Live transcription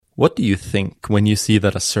What do you think when you see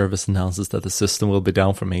that a service announces that the system will be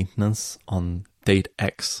down for maintenance on date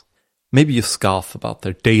X? Maybe you scoff about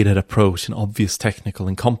their dated approach and obvious technical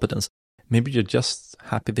incompetence. Maybe you're just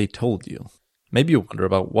happy they told you. Maybe you wonder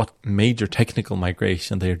about what major technical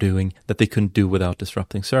migration they are doing that they couldn't do without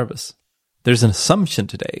disrupting service. There's an assumption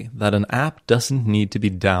today that an app doesn't need to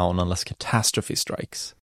be down unless catastrophe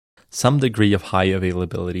strikes. Some degree of high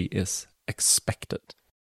availability is expected.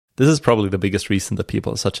 This is probably the biggest reason that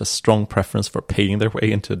people have such a strong preference for paying their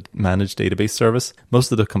way into managed database service.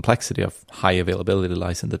 Most of the complexity of high availability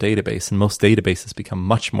lies in the database, and most databases become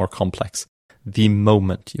much more complex the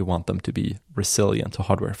moment you want them to be resilient to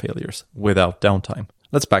hardware failures without downtime.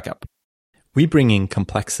 Let's back up. We bring in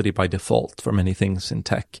complexity by default for many things in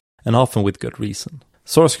tech, and often with good reason.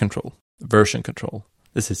 Source control, version control.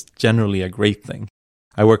 This is generally a great thing.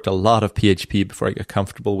 I worked a lot of PHP before I got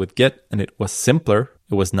comfortable with Git, and it was simpler,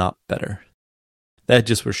 it was not better. The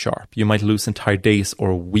edges were sharp. You might lose entire days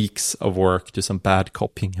or weeks of work to some bad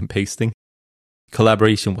copying and pasting.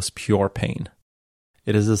 Collaboration was pure pain.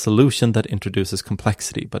 It is a solution that introduces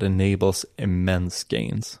complexity but enables immense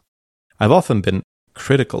gains. I've often been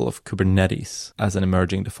critical of Kubernetes as an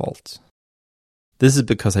emerging default. This is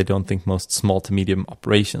because I don't think most small to medium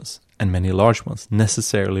operations, and many large ones,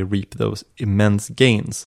 necessarily reap those immense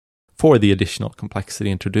gains for the additional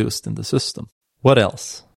complexity introduced in the system. What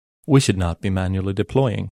else? We should not be manually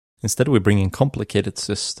deploying. Instead, we bring in complicated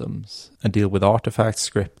systems and deal with artifacts,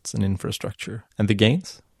 scripts, and infrastructure. And the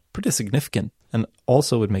gains? Pretty significant. And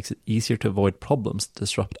also it makes it easier to avoid problems that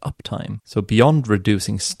disrupt uptime. So beyond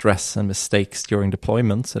reducing stress and mistakes during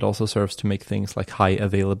deployments, it also serves to make things like high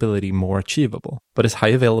availability more achievable. But is high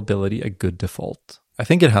availability a good default? I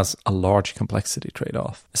think it has a large complexity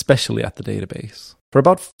trade-off, especially at the database. For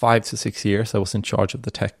about 5 to 6 years, I was in charge of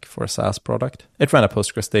the tech for a SaaS product. It ran a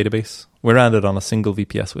Postgres database. We ran it on a single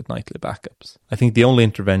VPS with nightly backups. I think the only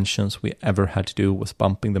interventions we ever had to do was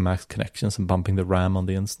bumping the max connections and bumping the RAM on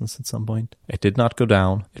the instance at some point. It did not go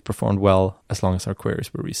down. It performed well as long as our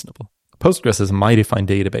queries were reasonable. Postgres is a mighty fine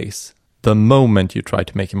database. The moment you try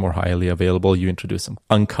to make it more highly available, you introduce some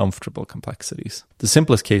uncomfortable complexities. The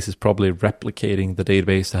simplest case is probably replicating the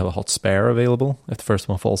database to have a hot spare available if the first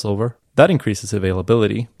one falls over. That increases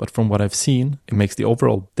availability, but from what I've seen, it makes the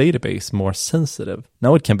overall database more sensitive.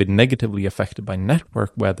 Now it can be negatively affected by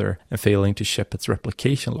network weather and failing to ship its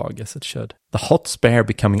replication log as it should. The hot spare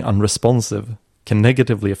becoming unresponsive can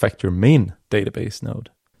negatively affect your main database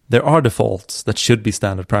node. There are defaults that should be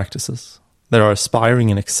standard practices. There are aspiring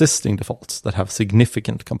and existing defaults that have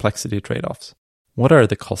significant complexity trade-offs. What are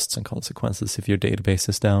the costs and consequences if your database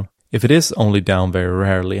is down? If it is only down very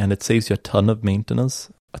rarely and it saves you a ton of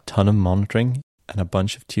maintenance, a ton of monitoring, and a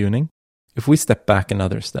bunch of tuning, if we step back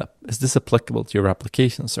another step, is this applicable to your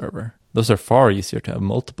application server? Those are far easier to have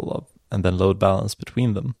multiple of and then load balance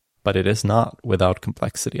between them, but it is not without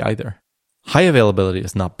complexity either. High availability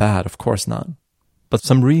is not bad, of course not. But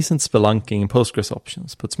some recent spelunking in Postgres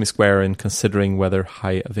options puts me square in considering whether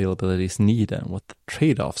high availability is needed and what the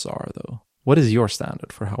trade-offs are, though. What is your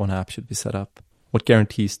standard for how an app should be set up? What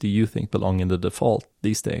guarantees do you think belong in the default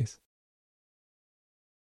these days?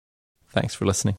 Thanks for listening.